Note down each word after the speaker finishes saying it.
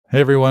Hey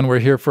everyone, we're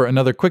here for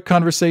another quick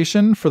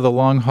conversation for the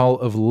long haul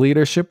of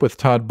leadership with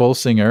Todd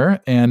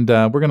Bolsinger. And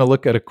we're going to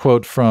look at a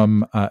quote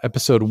from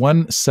episode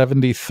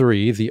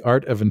 173, The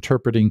Art of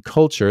Interpreting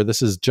Culture.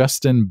 This is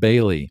Justin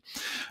Bailey.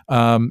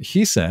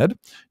 He said,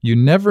 "You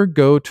never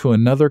go to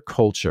another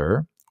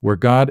culture where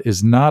God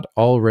is not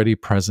already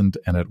present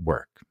and at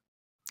work.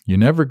 You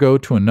never go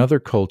to another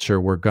culture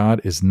where God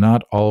is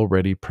not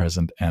already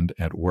present and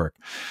at work,"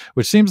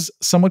 which seems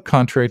somewhat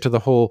contrary to the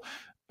whole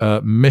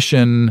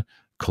mission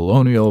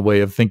colonial way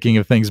of thinking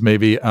of things,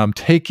 maybe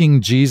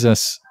taking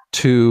Jesus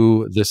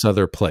to this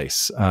other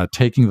place,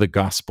 taking the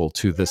gospel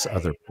to this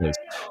other place.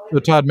 So,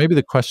 Todd, maybe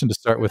the question to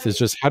start with is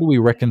just how do we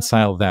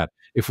reconcile that?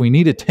 If we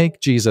need to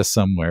take Jesus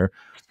somewhere,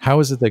 how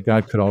is it that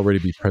God could already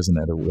be present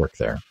at work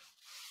there?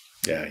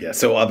 Yeah.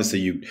 So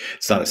obviously,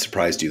 it's not a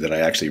surprise to you that I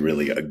actually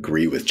really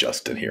agree with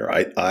Justin here.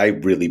 I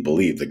really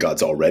believe that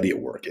God's already at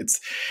work.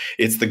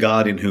 It's the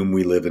God in whom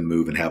we live and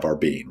move and have our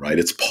being, right?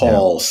 It's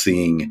Paul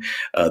seeing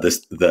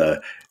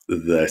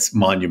this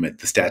monument,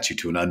 the statue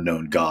to an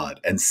unknown God,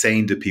 and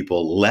saying to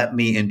people, "Let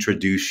me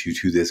introduce you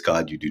to this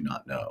God you do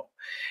not know."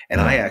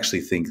 And I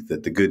actually think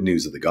that the good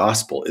news of the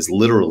gospel is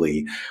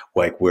literally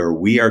like where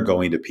we are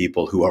going to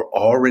people who are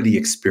already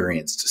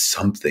experienced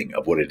something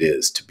of what it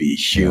is to be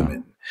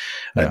human.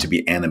 To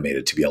be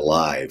animated, to be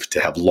alive,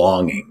 to have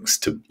longings,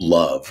 to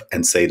love,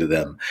 and say to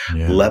them,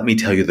 "Let me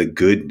tell you the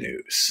good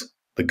news."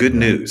 The good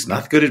news,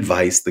 not the good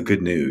advice, the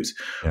good news,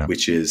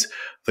 which is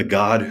the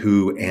God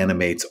who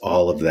animates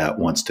all of that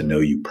wants to know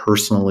you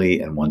personally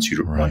and wants you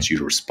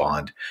to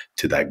respond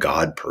to that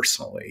God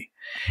personally.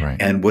 Right.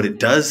 And what it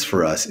does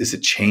for us is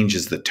it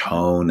changes the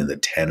tone and the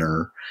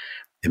tenor.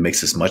 It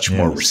makes us much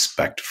more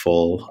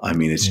respectful. I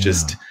mean, it's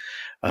just,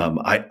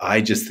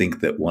 I just think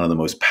that one of the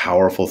most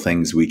powerful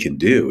things we can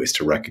do is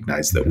to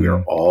recognize that we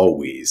are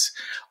always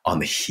on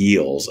the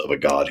heels of a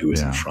God who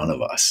is in front of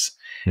us.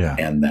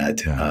 And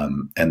that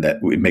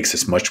it makes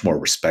us much more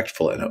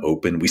respectful and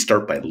open. We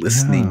start by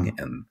listening,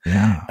 and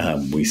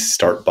we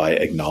start by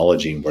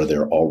acknowledging where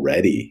they're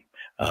already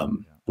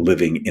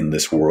living in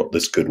this world,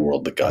 this good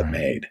world that God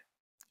made.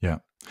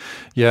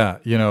 Yeah.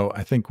 You know,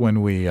 I think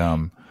when we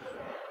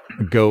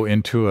go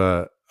into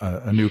a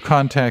new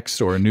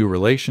context or a new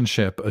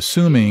relationship,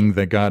 assuming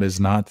that God is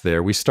not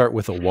there, we start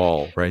with a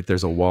wall, right?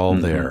 There's a wall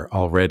there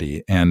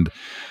already,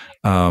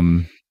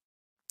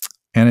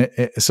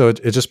 so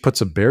it just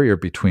puts a barrier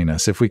between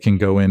us. If we can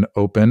go in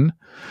open,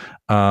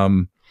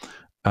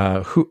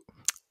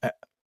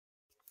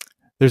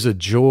 there's a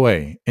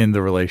joy in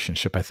the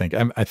relationship, I think.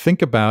 I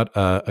think about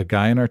a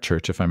guy in our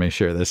church, if I may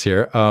share this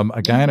here,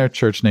 a guy in our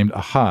church named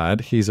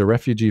Ahad. He's a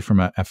refugee from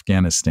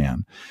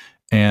Afghanistan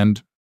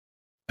and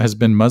has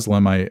been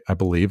Muslim, I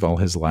believe, all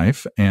his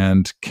life,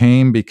 and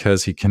came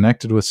because he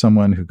connected with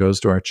someone who goes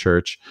to our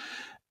church.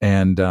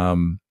 And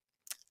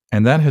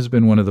that has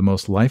been one of the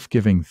most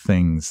life-giving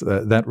things,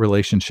 that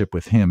relationship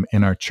with him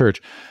in our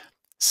church,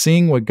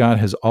 seeing what God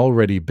has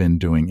already been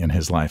doing in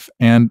his life.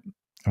 And,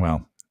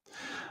 well,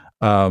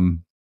 all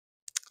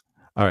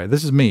right,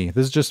 this is me.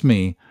 This is just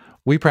me.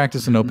 We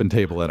practice an open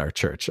table at our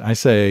church. I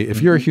say,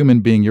 if you're a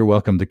human being, you're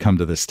welcome to come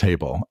to this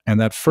table. And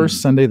that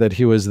first Sunday that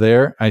he was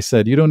there, I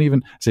said, you don't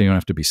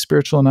have to be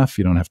spiritual enough.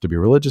 You don't have to be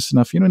religious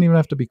enough. You don't even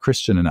have to be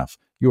Christian enough.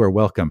 You are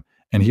welcome.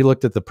 And he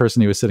looked at the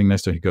person he was sitting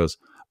next to. He goes,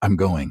 "I'm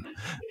going."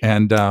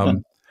 And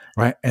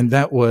right. And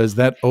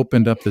that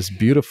opened up this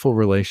beautiful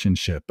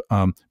relationship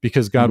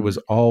because God was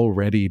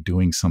already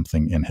doing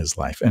something in his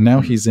life. And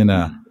now he's in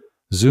a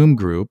Zoom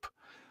group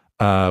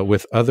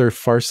with other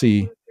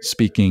Farsi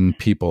speaking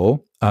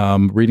people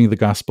reading the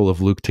Gospel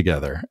of Luke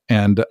together.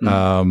 And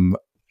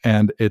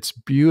it's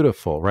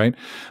beautiful, right?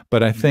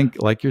 But I think,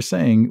 like you're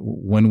saying,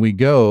 when we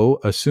go,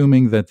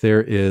 assuming that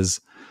there is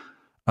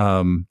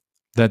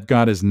that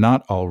God is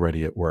not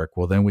already at work,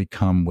 well, then we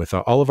come with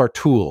all of our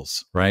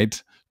tools,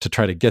 right, to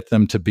try to get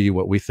them to be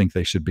what we think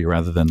they should be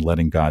rather than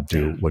letting God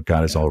do what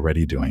God is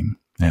already doing.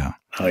 Yeah.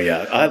 Oh,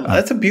 yeah.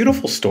 That's a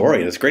beautiful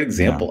story. It's a great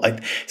example.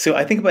 So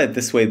I think about it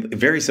this way,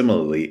 very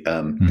similarly.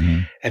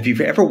 Have you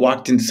ever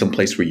walked into some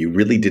place where you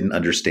really didn't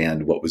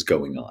understand what was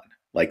going on?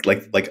 Like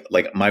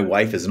my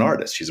wife is an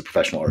artist. She's a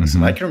professional artist.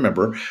 And I can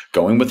remember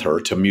going with her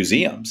to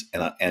museums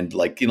and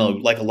like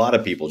a lot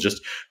of people, just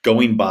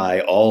going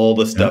by all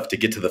the stuff to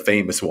get to the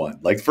famous one.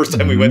 Like the first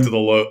time we went to the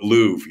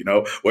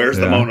Louvre, where's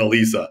the Mona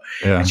Lisa?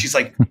 And she's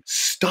like,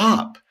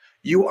 "Stop.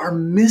 You are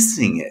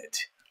missing it.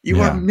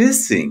 You are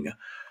missing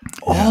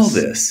all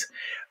this."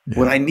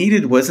 What I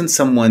needed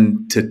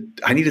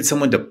I needed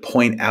someone to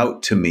point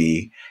out to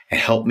me and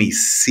help me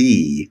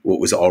see what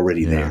was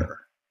already there.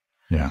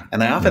 Yeah.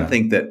 And I often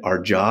think that our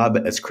job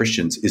as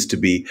Christians is to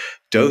be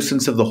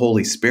docents of the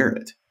Holy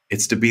Spirit.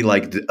 It's to be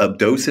like a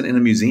docent in a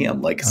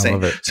museum,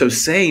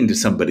 saying to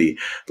somebody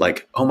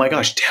like, "Oh my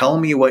gosh, tell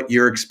me what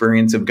your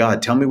experience of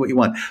God, tell me what you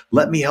want.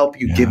 Let me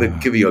help you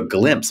give you a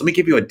glimpse. Let me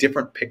give you a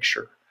different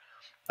picture."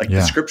 Like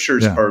the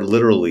scriptures are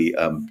literally,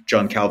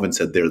 John Calvin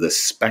said, they're the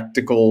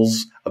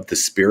spectacles of the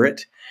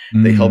Spirit.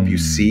 They help you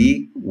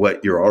see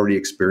what you're already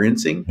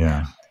experiencing.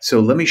 So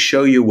let me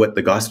show you what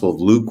the Gospel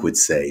of Luke would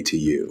say to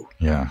you.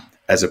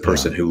 as a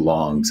person who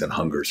longs and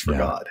hungers for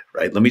God,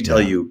 right? Let me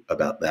tell you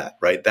about that,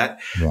 right?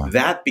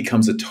 That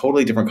becomes a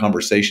totally different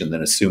conversation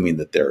than assuming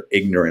that they're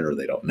ignorant or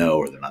they don't know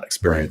or they're not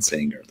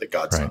experiencing or that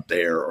God's not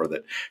there or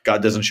that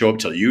God doesn't show up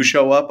till you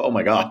show up. Oh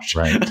my gosh.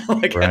 Right.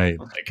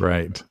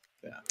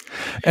 Yeah.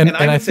 And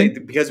I would say,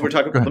 because we're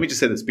talking, let me just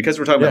say this, because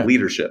we're talking about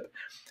leadership,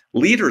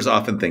 leaders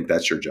often think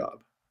that's your job.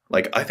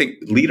 Like, I think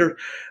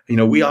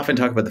we often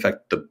talk about the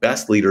fact the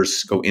best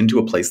leaders go into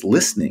a place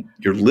listening.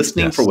 You're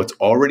listening for what's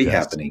already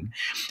happening.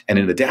 And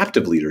in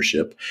adaptive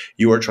leadership,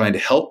 you are trying to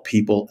help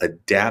people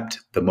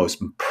adapt the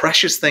most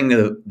precious thing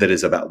that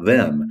is about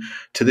them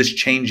to this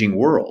changing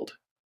world.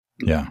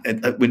 Yeah.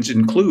 Which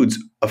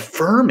includes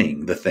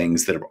affirming the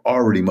things that are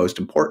already most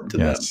important to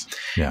them.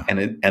 Yeah.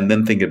 And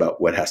then thinking about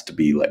what has to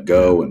be let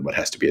go and what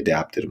has to be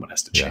adapted and what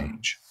has to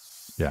change.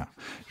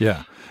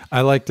 Yeah. I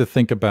like to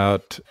think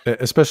about,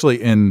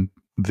 especially in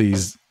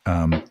these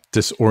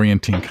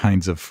disorienting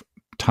kinds of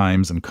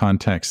times and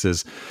contexts,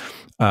 is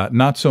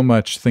not so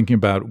much thinking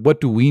about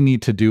what do we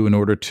need to do in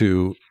order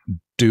to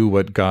do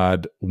what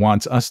God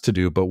wants us to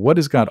do, but what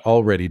is God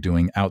already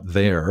doing out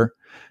there?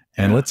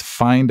 And let's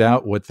find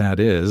out what that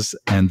is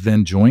and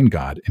then join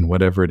God in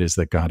whatever it is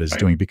that God is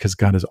doing, because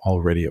God is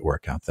already at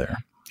work out there.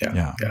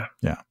 Yeah.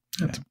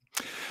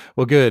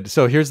 Well, good.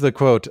 So here's the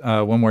quote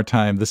one more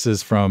time. This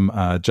is from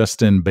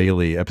Justin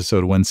Bailey,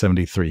 episode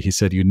 173. He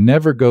said, "You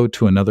never go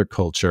to another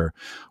culture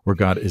where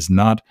God is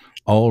not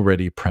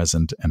already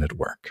present and at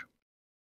work."